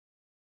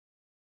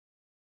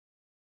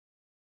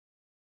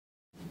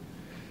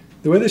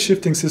The way the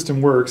shifting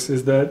system works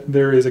is that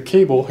there is a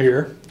cable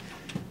here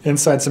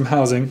inside some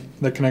housing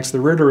that connects the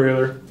rear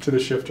derailleur to the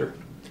shifter.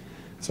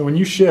 So when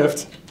you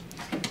shift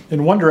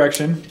in one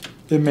direction,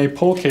 it may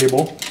pull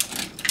cable,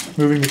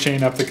 moving the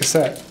chain up the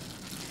cassette.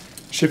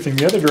 Shifting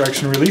the other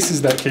direction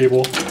releases that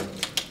cable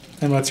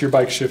and lets your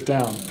bike shift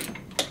down.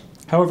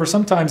 However,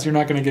 sometimes you're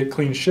not going to get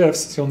clean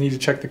shifts, so you'll need to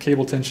check the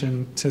cable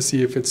tension to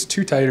see if it's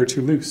too tight or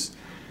too loose.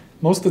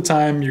 Most of the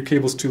time your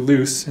cable's too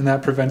loose, and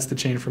that prevents the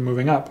chain from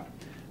moving up.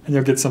 And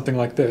you'll get something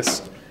like this,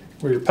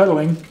 where you're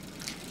pedaling,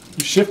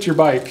 you shift your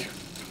bike,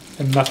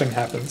 and nothing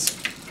happens.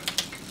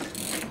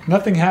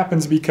 Nothing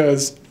happens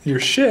because your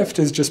shift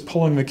is just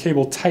pulling the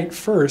cable tight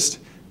first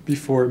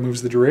before it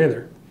moves the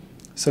derailleur.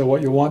 So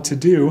what you'll want to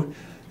do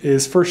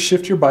is first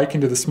shift your bike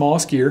into the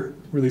smallest gear,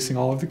 releasing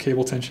all of the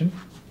cable tension.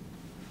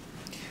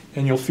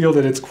 And you'll feel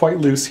that it's quite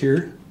loose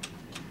here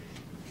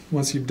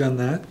once you've done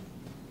that.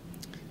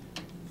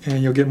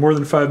 And you'll get more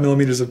than 5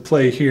 millimeters of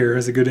play here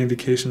as a good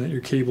indication that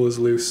your cable is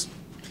loose.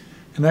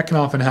 And that can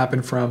often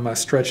happen from a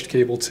stretched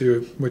cable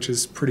too, which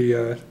is pretty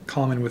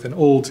common with an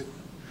old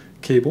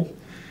cable.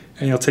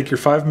 And you'll take your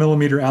 5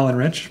 millimeter Allen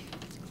wrench,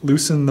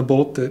 loosen the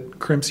bolt that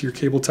crimps your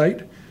cable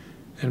tight,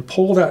 and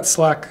pull that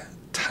slack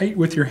tight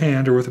with your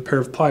hand or with a pair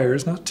of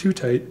pliers, not too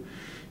tight.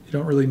 You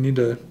don't really need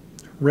to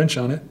wrench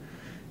on it.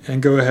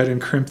 And go ahead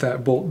and crimp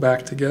that bolt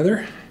back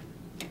together.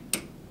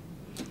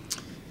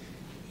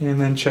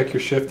 And then check your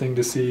shifting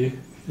to see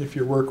if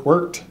your work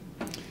worked.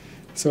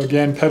 So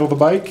again, pedal the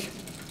bike,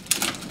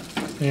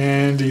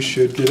 and you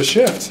should get a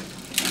shift.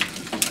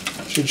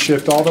 Should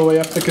shift all the way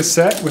up the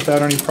cassette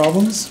without any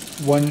problems.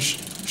 One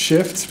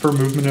shift per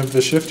movement of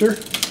the shifter,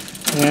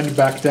 and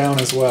back down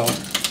as well.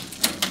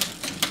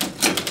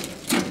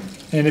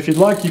 And if you'd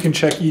like, you can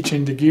check each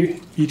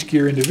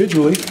gear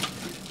individually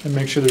and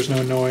make sure there's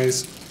no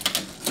noise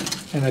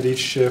and that each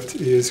shift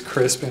is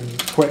crisp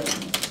and quick.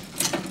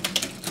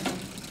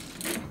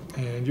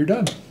 And you're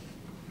done.